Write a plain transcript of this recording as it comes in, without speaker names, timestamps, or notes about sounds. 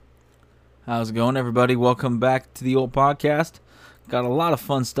How's it going, everybody? Welcome back to the old podcast. Got a lot of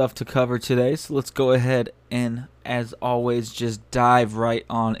fun stuff to cover today, so let's go ahead and, as always, just dive right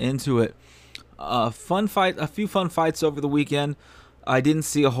on into it. A few fun fights over the weekend. I didn't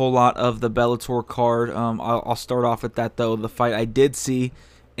see a whole lot of the Bellator card. I'll start off with that though. The fight I did see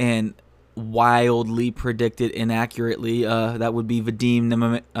and wildly predicted inaccurately, that would be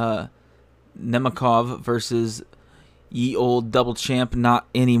Vadim Nemikov versus ye old double champ, not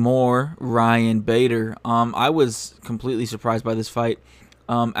anymore, Ryan Bader. I was completely surprised by this fight.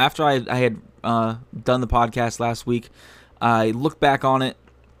 After I had done the podcast last week, I looked back on it,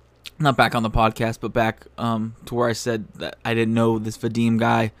 not back on the podcast, but back to where I said that I didn't know this Vadim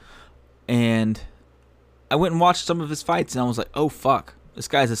guy, and I went and watched some of his fights, and I was like, oh fuck, this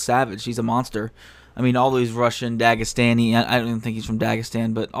guy's a savage, he's a monster. I mean, all these Russian, Dagestani, I don't even think he's from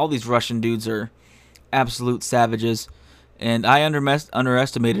Dagestan, but all these Russian dudes are absolute savages. And I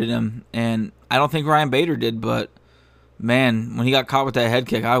underestimated him, and I don't think Ryan Bader did, but man, when he got caught with that head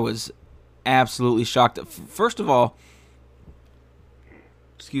kick, I was absolutely shocked. First of all,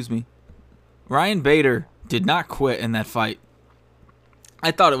 Ryan Bader did not quit in that fight.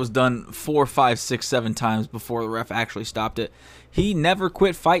 I thought it was done 4, 5, 6, 7 times before the ref actually stopped it. He never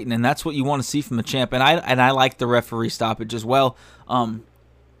quit fighting, and that's what you want to see from a champ. And I like the referee stoppage as well.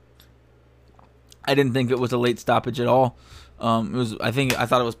 I didn't think it was a late stoppage at all. I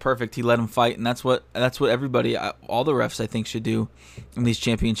thought it was perfect. He let him fight, and that's what everybody, all the refs, I think, should do in these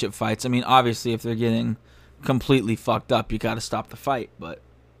championship fights. I mean, obviously, if they're getting completely fucked up, you got to stop the fight. But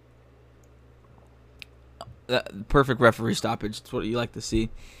perfect referee stoppage. That's what you like to see.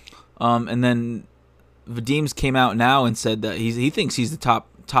 And then Vadim's came out now and said that he thinks he's the top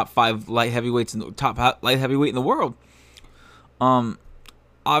 5 light heavyweights in the top light heavyweight in the world.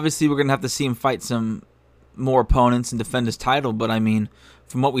 Obviously, we're going to have to see him fight some more opponents and defend his title, but I mean,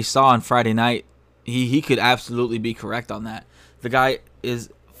 from what we saw on Friday night, he could absolutely be correct on that. The guy is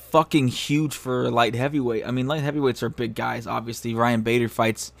fucking huge for light heavyweight. I mean, light heavyweights are big guys, obviously. Ryan Bader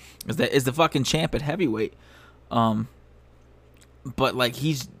fights is the fucking champ at heavyweight. But like,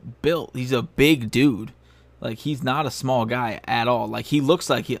 he's built. He's a big dude. Like, he's not a small guy at all. Like, he looks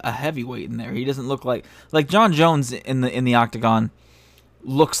like a heavyweight in there. He doesn't look like John Jones in the octagon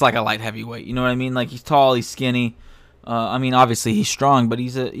looks like a light heavyweight. You know what I mean? Like, he's tall, he's skinny. I mean, obviously he's strong, but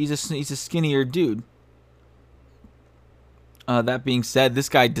he's a skinnier dude. That being said, this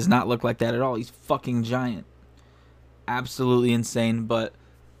guy does not look like that at all. He's fucking giant, absolutely insane. But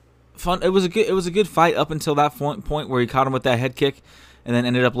fun. It was a good fight up until that point where he caught him with that head kick, and then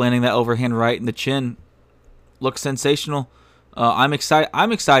ended up landing that overhand right in the chin. Looks sensational. I'm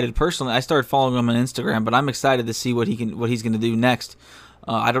excited personally. I started following him on Instagram, but I'm excited to see what he's going to do next.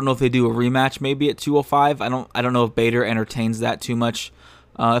 I don't know if they do a rematch maybe at 205. I don't know if Bader entertains that too much.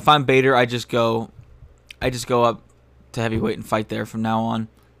 If I'm Bader, I just go up to heavyweight and fight there from now on.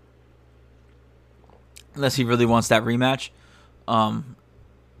 Unless he really wants that rematch.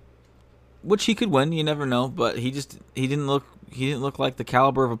 Which he could win, you never know, but he didn't look like the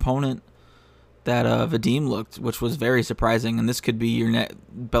caliber of opponent that Vadim looked, which was very surprising. And this could be your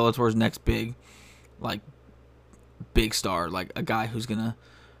Bellator's next big star, like a guy who's gonna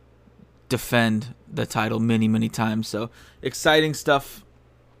defend the title many times. So exciting stuff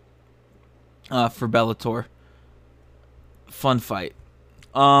for Bellator. Fun fight.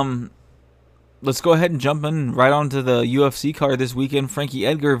 Let's go ahead and jump in right onto the UFC card this weekend. Frankie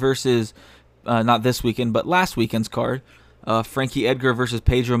Edgar versus not this weekend, but last weekend's card. Frankie Edgar versus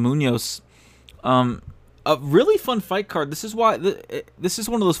Pedro Munoz. A really fun fight card. This is why this is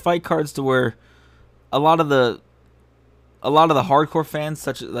one of those fight cards to where a lot of the hardcore fans,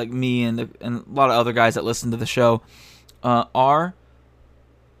 such as like me and a lot of other guys that listen to the show, they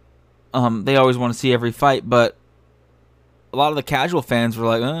always want to see every fight, but a lot of the casual fans were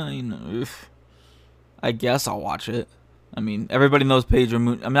like, I guess I'll watch it. I mean, everybody knows Pedro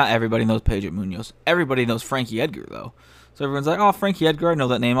Munoz. I mean, not everybody knows Pedro Munoz. Everybody knows Frankie Edgar, though. So everyone's like, oh, Frankie Edgar, I know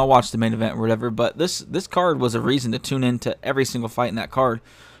that name. I'll watch the main event or whatever. But this card was a reason to tune in to every single fight in that card.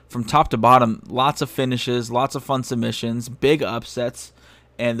 From top to bottom, lots of finishes, lots of fun submissions, big upsets.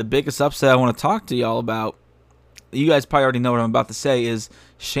 And the biggest upset I want to talk to y'all about, you guys probably already know what I'm about to say, is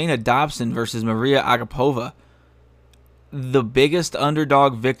Shayna Dobson versus Maria Agapova. The biggest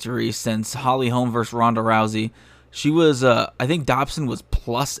underdog victory since Holly Holm versus Ronda Rousey. She was, I think Dobson was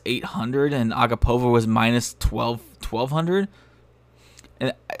plus 800 and Agapova was minus 1200.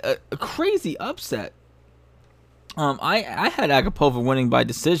 And a crazy upset. I had Agapova winning by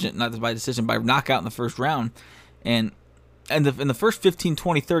decision, not by decision, by knockout in the first round. And And in the first 15,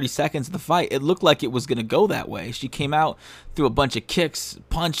 20, 30 seconds of the fight, it looked like it was going to go that way. She came out, threw a bunch of kicks,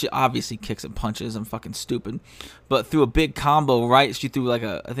 obviously kicks and punches. I'm fucking stupid. But threw a big combo, right? She threw like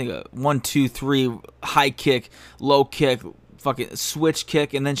I think a 1, 2, 3 high kick, low kick, fucking switch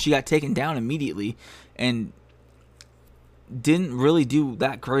kick, and then she got taken down immediately and didn't really do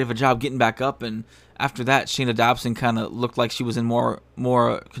that great of a job getting back up. And after that, Shayna Dobson kind of looked like she was in more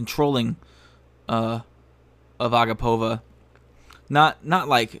controlling of Agapova. Not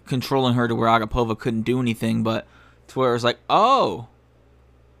like controlling her to where Agapova couldn't do anything, but to where it was like, oh,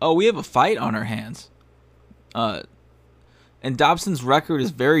 we have a fight on our hands. And Dobson's record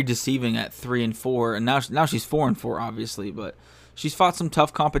is very deceiving at 3-4, and now she's 4-4, obviously, but she's fought some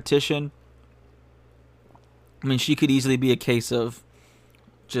tough competition. I mean, she could easily be a case of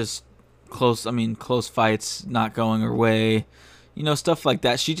just close fights not going her way, stuff like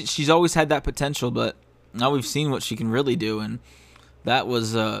that. She's always had that potential, but now we've seen what she can really do, and that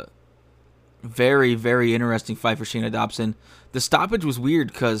was a very, very interesting fight for Shayna Dobson. The stoppage was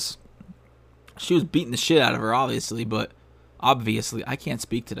weird because she was beating the shit out of her, obviously, I can't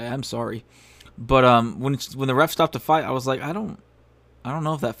speak today. I'm sorry. But when the ref stopped the fight, I was like, I don't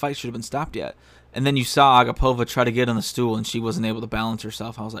know if that fight should have been stopped yet. And then you saw Agapova try to get on the stool, and she wasn't able to balance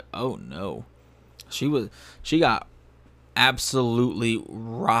herself. I was like, oh no. She got absolutely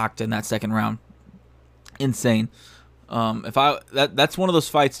rocked in that second round. Insane. That's one of those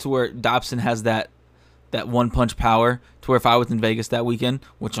fights to where Dobson has that one punch power, to where if I was in Vegas that weekend,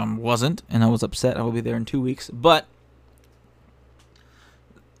 which I wasn't, and I was upset, I will be there in 2 weeks, but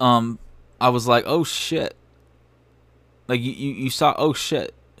I was like, oh shit. Like you saw, oh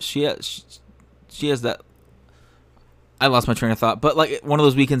shit. She has that. I lost my train of thought, but like one of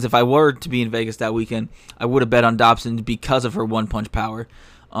those weekends, if I were to be in Vegas that weekend, I would have bet on Dobson because of her one punch power.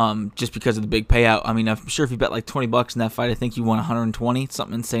 Just because of the big payout. I mean, I'm sure if you bet like $20 in that fight, I think you won 120,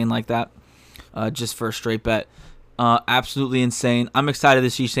 something insane like that, just for a straight bet. Absolutely insane. I'm excited to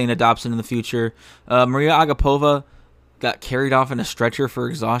see Shayna Dobson in the future. Maria Agapova got carried off in a stretcher for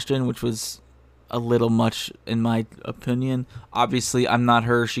exhaustion, which was a little much in my opinion. Obviously, I'm not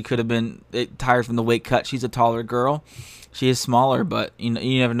her. She could have been tired from the weight cut. She's a taller girl. She is smaller, but you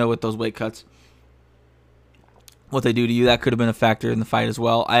never know with those weight cuts what they do to you. That could have been a factor in the fight as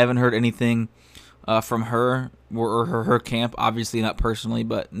well. I haven't heard anything from her or her camp, obviously not personally,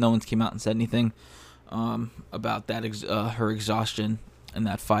 but no one's came out and said anything about that her exhaustion in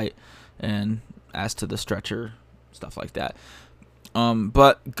that fight, and as to the stretcher, stuff like that.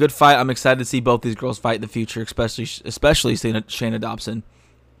 But good fight. I'm excited to see both these girls fight in the future, especially Shayna Dobson.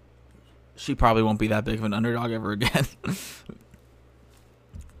 She probably won't be that big of an underdog ever again.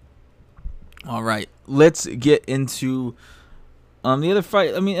 All right, let's get into the other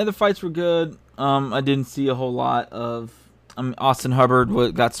fight. I mean, other fights were good. I didn't see a whole lot of. Austin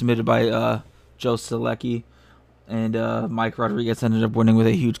Hubbard got submitted by Joe Selecki, and Mike Rodriguez ended up winning with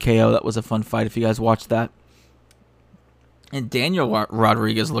a huge KO. That was a fun fight if you guys watched that. And Daniel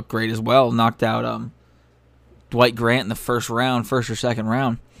Rodriguez looked great as well. Knocked out Dwight Grant in the first or second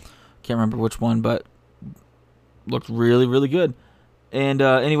round. Can't remember which one, but looked really, really good. And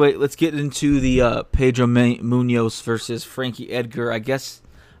anyway, let's get into the Pedro Munoz versus Frankie Edgar. I guess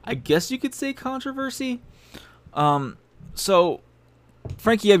you could say controversy. So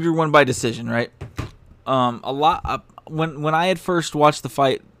Frankie Edgar won by decision, right? When I had first watched the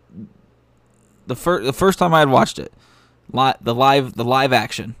fight, the first time I had watched it, the live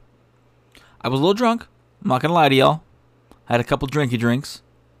action, I was a little drunk. I'm not gonna lie to y'all. Had a couple drinky drinks.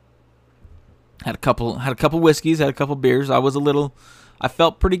 Had a couple whiskeys. Had a couple beers. I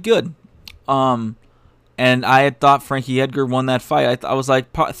felt pretty good. And I had thought Frankie Edgar won that fight. I was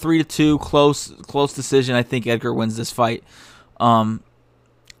like 3-2, close decision. I think Edgar wins this fight. And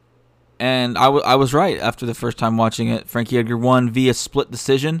I was right after the first time watching it. Frankie Edgar won via split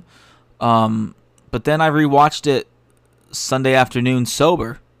decision. But then I rewatched it Sunday afternoon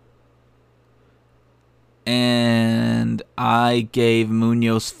sober, and I gave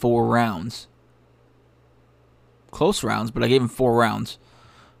Munoz 4 rounds. Close rounds, but I gave him 4 rounds.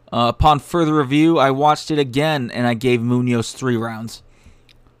 Upon further review, I watched it again, and I gave Munoz 3 rounds.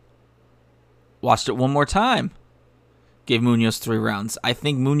 Watched it one more time. Gave Munoz 3 rounds. I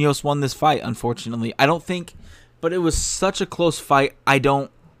think Munoz won this fight, unfortunately. I don't think, but it was such a close fight.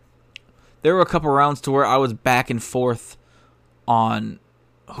 There were a couple rounds to where I was back and forth on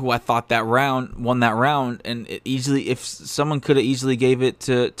who I thought won that round, and if someone could have easily gave it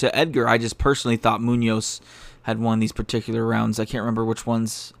to Edgar, I just personally thought Munoz had won these particular rounds. I can't remember which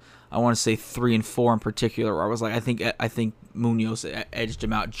ones. I want to say 3 and 4 in particular, where I was like, I think Munoz edged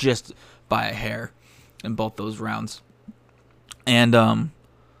him out just by a hair in both those rounds. And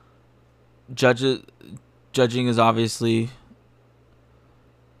judging is obviously,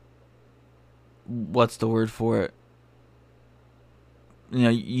 what's the word for it?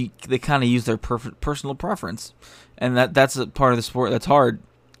 They kind of use their personal preference, and that's a part of the sport that's hard.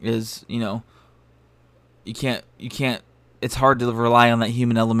 Is you can't. It's hard to rely on that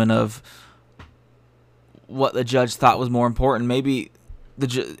human element of what the judge thought was more important. Maybe I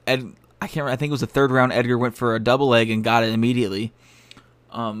can't remember, I think it was the third round. Edgar went for a double leg and got it immediately.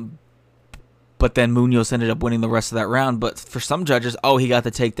 But then Munoz ended up winning the rest of that round. But for some judges, he got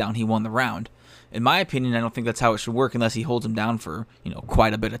the takedown, he won the round. In my opinion, I don't think that's how it should work unless he holds him down for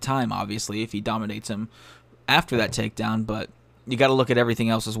quite a bit of time. Obviously, if he dominates him after that takedown, but you got to look at everything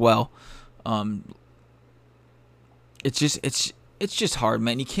else as well. It's just hard,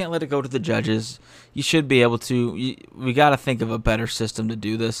 man. You can't let it go to the judges. You should be able to. We got to think of a better system to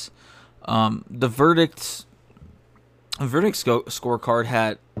do this. The verdict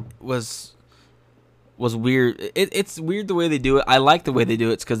scorecard was weird. It's weird the way they do it. I like the way they do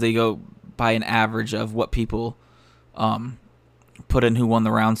it. It's because they go by an average of what people put in who won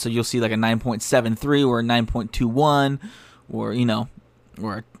the round. So you'll see like a 9.73 or a 9.21 or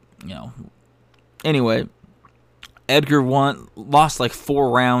anyway. Edgar lost like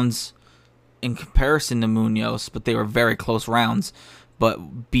 4 rounds in comparison to Munoz, but they were very close rounds, but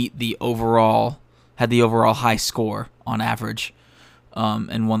had the overall high score on average,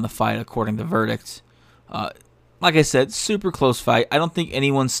 and won the fight according to verdict. Like I said, super close fight. I don't think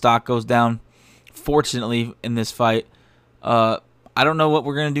anyone's stock goes down, fortunately, in this fight. I don't know what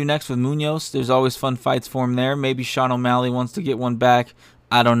we're going to do next with Munoz. There's always fun fights for him there. Maybe Sean O'Malley wants to get one back.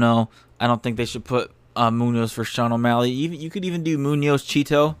 I don't know. I don't think they should put Munoz for Sean O'Malley. You could even do Munoz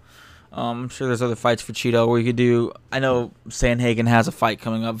Cheeto. I'm sure there's other fights for Cheeto where you could do. I know Sandhagen has a fight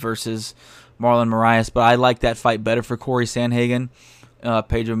coming up versus Marlon Moraes, but I like that fight better for Corey Sandhagen.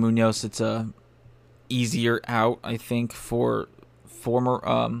 Pedro Munoz, it's a easier out, I think, for former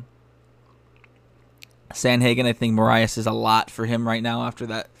Sandhagen. I think Moraes is a lot for him right now after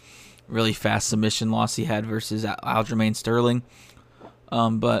that really fast submission loss he had versus Aljamain Sterling.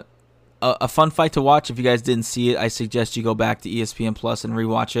 But a fun fight to watch. If you guys didn't see it, I suggest you go back to ESPN Plus and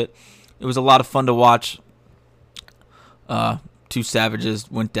rewatch it. It was a lot of fun to watch. Two savages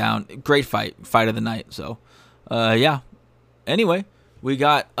went down. Great fight of the night. So, yeah. Anyway, we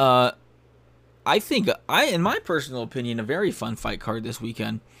got I think in my personal opinion, a very fun fight card this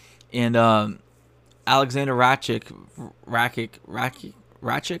weekend. And Alexander Rakic,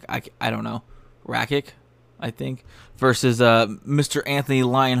 I don't know, Rakic, I think, versus Mr. Anthony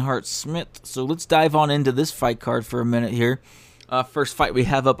Lionheart Smith. So let's dive on into this fight card for a minute here. First fight we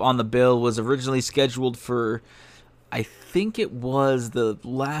have up on the bill was originally scheduled for, I think it was the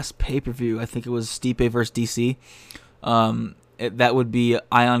last pay-per-view. I think it was Stipe versus DC. That would be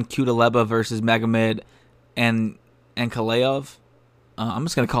Ion Cutelaba versus Magomed and Ankalaev. I'm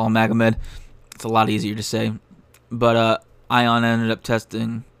just going to call him Magomed. It's a lot easier to say. But Ion ended up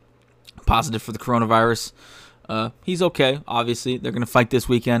testing positive for the coronavirus. He's okay, obviously. They're going to fight this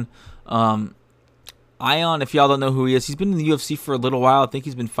weekend. Ion, if y'all don't know who he is, he's been in the UFC for a little while. I think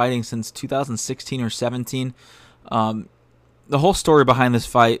he's been fighting since 2016 or 17. The whole story behind this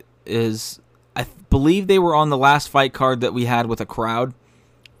fight is, I believe they were on the last fight card that we had with a crowd.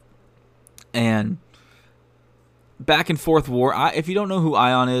 And back and forth war. If you don't know who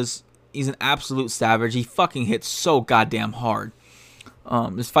Ion is, he's an absolute savage. He fucking hits so goddamn hard.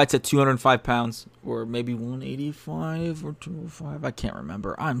 This fight's at 205 pounds, or maybe 185 or 205. I can't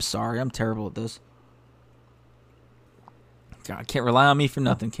remember. I'm sorry. I'm terrible at this. God, can't rely on me for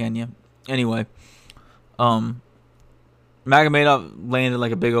nothing, can you? Anyway, Magomedov landed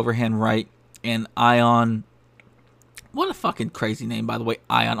like a big overhand right, and Ion, what a fucking crazy name, by the way,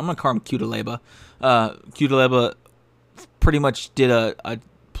 Ion. I'm going to call him Cutelaba. Cutelaba pretty much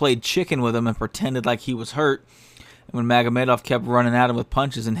played chicken with him and pretended like he was hurt. And when Magomedov kept running at him with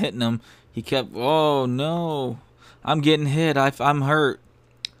punches and hitting him, he kept, oh no, I'm getting hit, I'm hurt.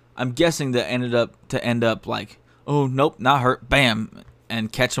 I'm guessing that end up like, oh nope, not hurt, bam,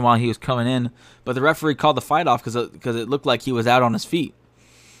 and catch him while he was coming in. But the referee called the fight off because it looked like he was out on his feet.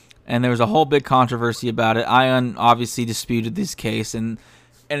 And there was a whole big controversy about it. Ion obviously disputed this case, and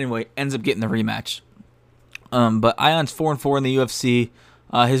anyway, ends up getting the rematch. But Ion's 4-4 in the UFC.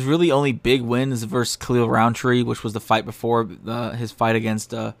 His really only big win is versus Khalil Roundtree, which was the fight before his fight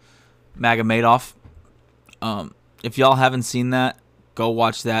against Magomedov. If y'all haven't seen that, go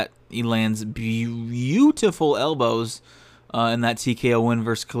watch that. He lands beautiful elbows in that TKO win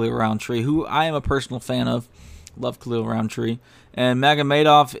versus Khalil Roundtree, who I am a personal fan of. Love Khalil Roundtree. And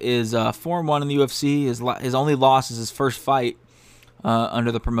Magomedov is 4-1 in the UFC. His only loss is his first fight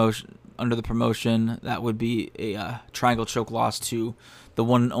under the promotion. That would be a triangle choke loss to the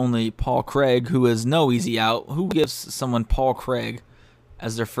one and only Paul Craig, who is no easy out. Who gives someone Paul Craig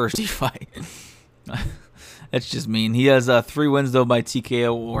as their first fight? That's just mean. He has 3 wins, though, by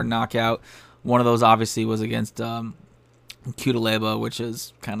TKO or knockout. One of those, obviously, was against Cutelaba, which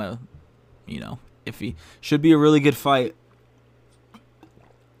is kind of, iffy. Should be a really good fight.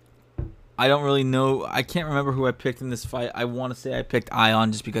 I don't really know. I can't remember who I picked in this fight. I want to say I picked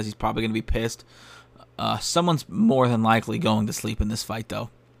Ion just because he's probably going to be pissed. Someone's more than likely going to sleep in this fight, though.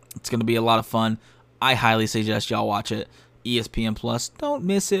 It's going to be a lot of fun. I highly suggest y'all watch it. ESPN Plus. Don't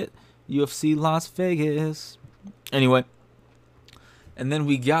miss it. UFC Las Vegas. Anyway. And then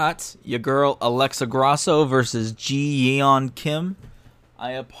we got your girl Alexa Grasso versus Ji Yeon Kim.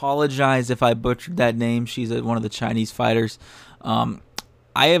 I apologize if I butchered that name. She's one of the Chinese fighters.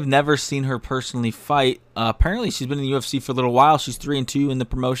 I have never seen her personally fight. Apparently, she's been in the UFC for a little while. She's 3-2 in the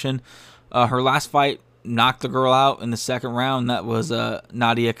promotion. Her last fight knocked the girl out in the second round. That was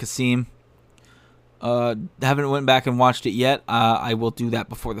Nadia Kasim. Haven't went back and watched it yet. I will do that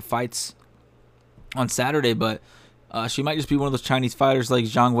before the fights on Saturday. But she might just be one of those Chinese fighters like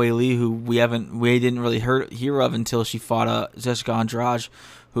Zhang Weili, who we didn't really hear of until she fought Jessica Andrade.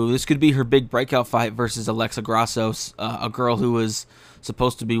 Who this could be her big breakout fight versus Alexa Grasso, a girl who was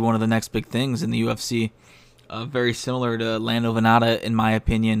supposed to be one of the next big things in the UFC. Very similar to Lando Venata, in my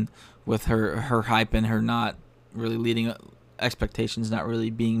opinion, with her hype and her not really leading expectations, not really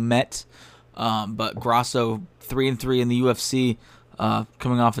being met. But Grasso, 3-3 in the UFC,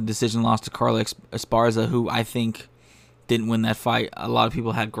 coming off a decision loss to Carla Esparza, who I think didn't win that fight. A lot of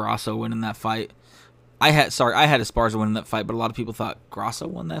people had Grasso winning that fight. I had Esparza winning that fight, but a lot of people thought Grasso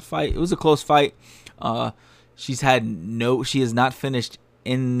won that fight. It was a close fight. She has not finished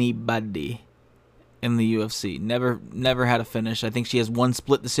anybody in the UFC. Never had a finish. I think she has 1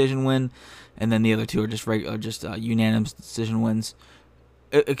 split decision win, and then the other 2 are just unanimous decision wins.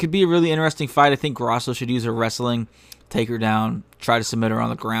 It could be a really interesting fight. I think Grasso should use her wrestling, take her down, try to submit her on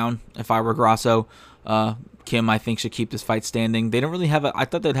the ground. If I were Grasso, Kim, I think, should keep this fight standing. They don't really have I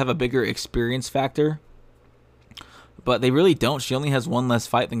thought they'd have a bigger experience factor, but they really don't. She only has 1 less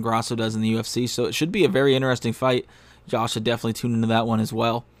fight than Grasso does in the UFC, so it should be a very interesting fight. Y'all should definitely tune into that one as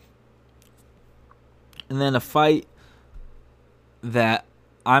well. And then a fight that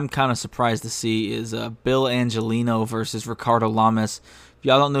I'm kind of surprised to see is Bill Angelino versus Ricardo Lamas. If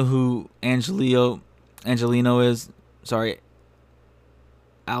y'all don't know who Angelino is, sorry,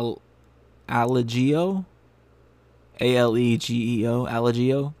 Alegeo? A-L-E-G-E-O,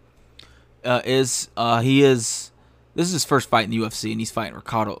 Alegeo. This is his first fight in the UFC, and he's fighting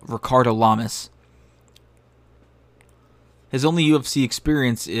Ricardo Lamas. His only UFC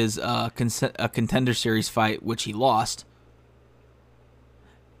experience is a Contender Series fight, which he lost.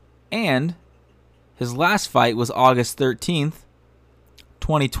 And his last fight was August 13th,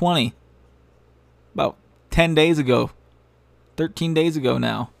 2020. About 10 days ago. 13 days ago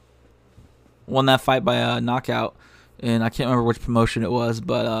now. Won that fight by a knockout. And I can't remember which promotion it was,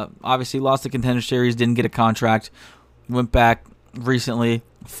 but obviously lost the Contender Series, didn't get a contract. Went back recently,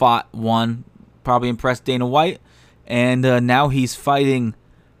 fought, won, probably impressed Dana White. And now he's fighting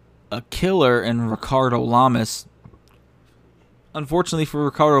a killer in Ricardo Lamas. Unfortunately for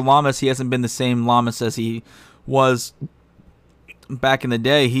Ricardo Lamas, he hasn't been the same Lamas as he was back in the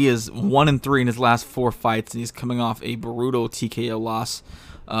day. He is 1-3 in his last 4 fights, and he's coming off a brutal TKO loss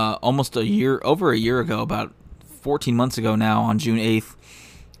over a year ago, about 14 months ago now, on June 8th,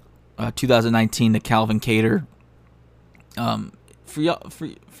 2019, to Calvin Kattar. For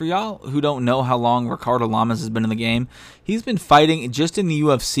y'all who don't know how long Ricardo Lamas has been in the game, he's been fighting just in the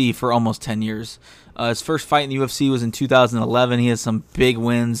UFC for almost 10 years. His first fight in the UFC was in 2011. He has some big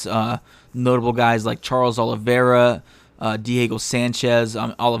wins, notable guys like Charles Oliveira, Diego Sanchez,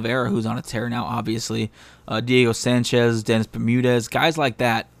 Oliveira, who's on a tear now, obviously, Diego Sanchez, Dennis Bermudez, guys like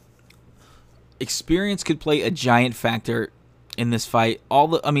that. Experience could play a giant factor in this fight.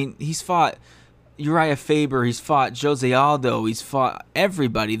 He's fought Uriah Faber, he's fought Jose Aldo, he's fought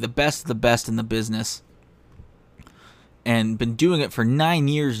everybody, the best of the best in the business, and been doing it for 9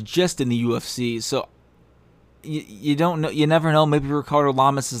 years just in the UFC. So you don't know, you never know. Maybe Ricardo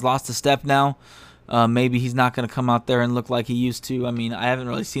Lamas has lost a step now. Maybe he's not going to come out there and look like he used to. I mean, I haven't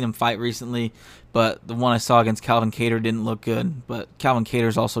really seen him fight recently, but the one I saw against Calvin Kattar didn't look good. But Calvin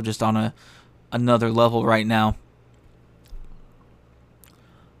Kattar's also just on another level right now.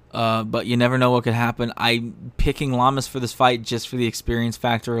 But you never know what could happen. I'm picking Lamas for this fight just for the experience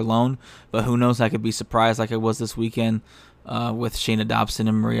factor alone. But who knows? I could be surprised like I was this weekend with Shayna Dobson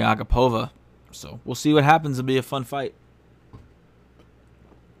and Maria Agapova. So we'll see what happens. It'll be a fun fight.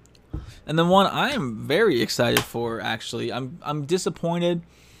 And then one I am very excited for, actually. I'm disappointed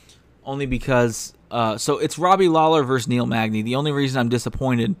only because so it's Robbie Lawler versus Neil Magny. The only reason I'm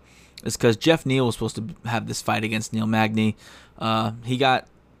disappointed is because Jeff Neal was supposed to have this fight against Neil Magny.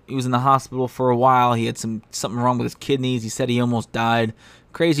 He was in the hospital for a while. He had something wrong with his kidneys. He said he almost died.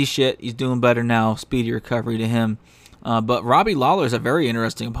 Crazy shit. He's doing better now. Speedy recovery to him. But Robbie Lawler is a very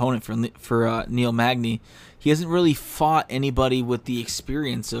interesting opponent for Neil Magny. He hasn't really fought anybody with the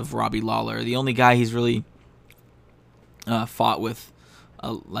experience of Robbie Lawler. The only guy he's really fought with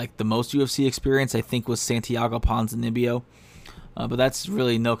like the most UFC experience, I think, was Santiago Ponzinibbio. But that's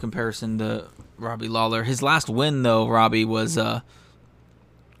really no comparison to Robbie Lawler. His last win, though, Robbie, was Donald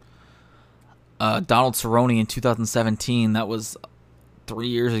Cerrone in 2017. That was 3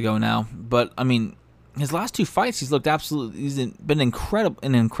 years ago now. But, I mean, his last two fights, he's been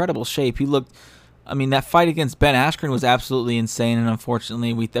in incredible shape. That fight against Ben Askren was absolutely insane, and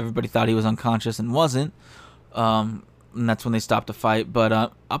unfortunately, everybody thought he was unconscious and wasn't. And that's when they stopped the fight. But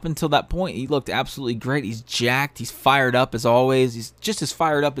up until that point, he looked absolutely great. He's jacked. He's fired up as always. He's just as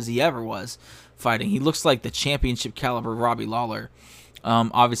fired up as he ever was fighting. He looks like the championship caliber Robbie Lawler.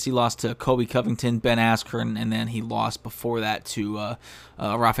 Obviously lost to Colby Covington, Ben Askren, and then he lost before that to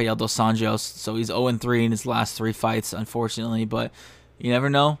Rafael Dos Anjos. So he's 0-3 in his last 3 fights, unfortunately. But you never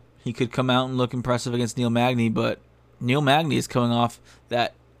know. He could come out and look impressive against Neil Magny. But Neil Magny is coming off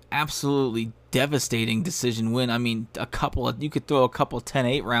that absolutely devastating decision win. I mean, you could throw a couple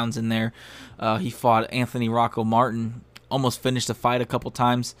 10-8 rounds in there. He fought Anthony Rocco Martin, almost finished the fight a couple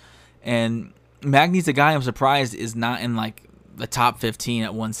times. And Magny's a guy I'm surprised is not in like the top 15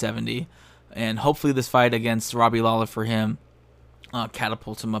 at 170. And hopefully this fight against Robbie Lawler for him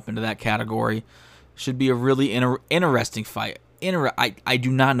catapults him up into that category. Should be a really interesting fight. I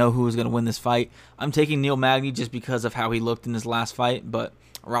do not know who is going to win this fight. I'm taking Neil Magny just because of how he looked in his last fight, but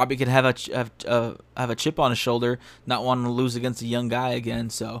Robbie could have a chip on his shoulder, not wanting to lose against a young guy again.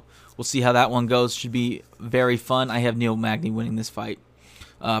 So we'll see how that one goes. Should be very fun. I have Neil Magny winning this fight,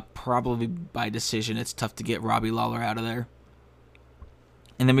 probably by decision. It's tough to get Robbie Lawler out of there.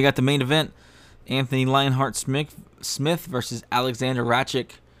 And then we got the main event: Anthony Lionheart Smith versus Alexander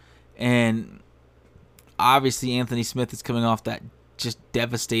Rakic, and obviously Anthony Smith is coming off that just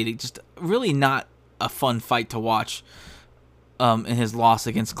devastating, just really not a fun fight to watch. In his loss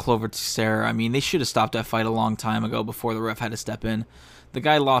against Clover Teixeira. I mean, they should have stopped that fight a long time ago before the ref had to step in. The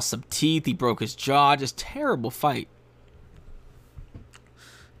guy lost some teeth. He broke his jaw. Just terrible fight.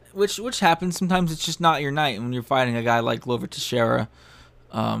 Which happens. Sometimes it's just not your night. And when you're fighting a guy like Clover Teixeira,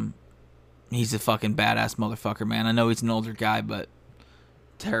 he's a fucking badass motherfucker, man. I know he's an older guy, but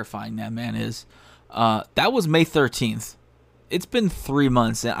terrifying that man is. That was May 13th. It's been 3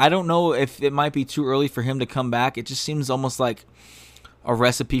 months, and I don't know if it might be too early for him to come back. It just seems almost like a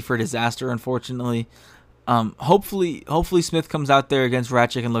recipe for disaster, unfortunately. Hopefully Smith comes out there against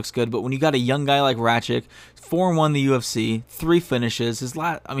Rakic and looks good, but when you got a young guy like Rakic, 4-1 in the UFC, 3 finishes.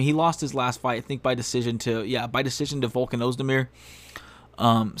 He lost his last fight, I think, by decision to Volkan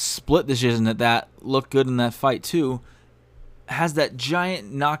Ozdemir. Split decision at that. Looked good in that fight, too. Has that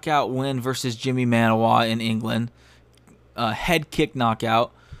giant knockout win versus Jimmy Manuwa in England. Head kick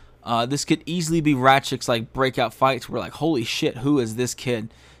knockout. This could easily be Rakic's like breakout fights. We're like, holy shit, who is this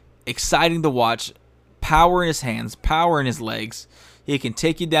kid? Exciting to watch. Power in his hands, power in his legs. He can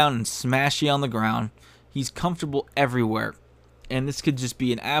take you down and smash you on the ground. He's comfortable everywhere. And this could just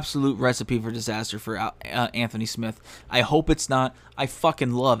be an absolute recipe for disaster for Anthony Smith. I hope it's not. I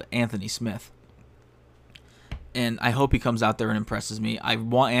fucking love Anthony Smith. And I hope he comes out there and impresses me. I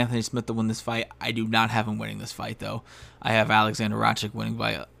want Anthony Smith to win this fight. I do not have him winning this fight, though. I have Alexander Rakic winning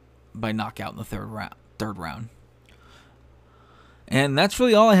by knockout in the third round. And that's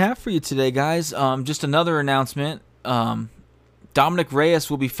really all I have for you today, guys. Just another announcement. Dominic Reyes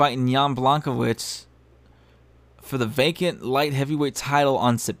will be fighting Jan Blachowicz for the vacant light heavyweight title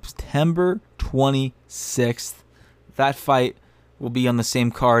on September 26th. That fight will be on the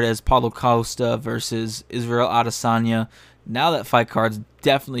same card as Paulo Costa versus Israel Adesanya. Now that fight card's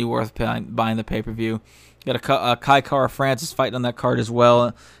definitely worth buying the pay-per-view. Got a Kai Kara Francis fighting on that card as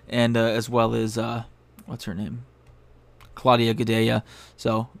well, and as well as what's her name, Claudia Gadelha.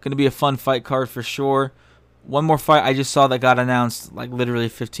 So going to be a fun fight card for sure. One more fight I just saw that got announced like literally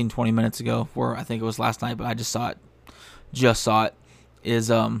 15-20 minutes ago, or I think it was last night, but I just saw it,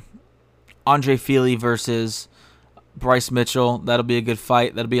 is Andre Fili versus Bryce Mitchell. That'll be a good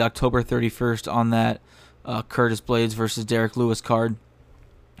fight. That'll be October 31st on that Curtis Blades versus Derek Lewis card.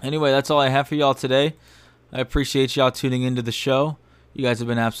 Anyway, that's all I have for y'all today. I appreciate y'all tuning into the show. You guys have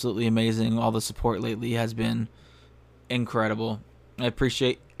been absolutely amazing. All the support lately has been incredible. I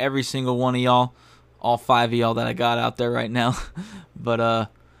appreciate every single one of y'all, all 5 of y'all that I got out there right now. But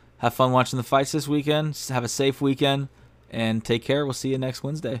have fun watching the fights this weekend. Have a safe weekend, and take care. We'll see you next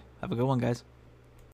Wednesday. Have a good one, guys.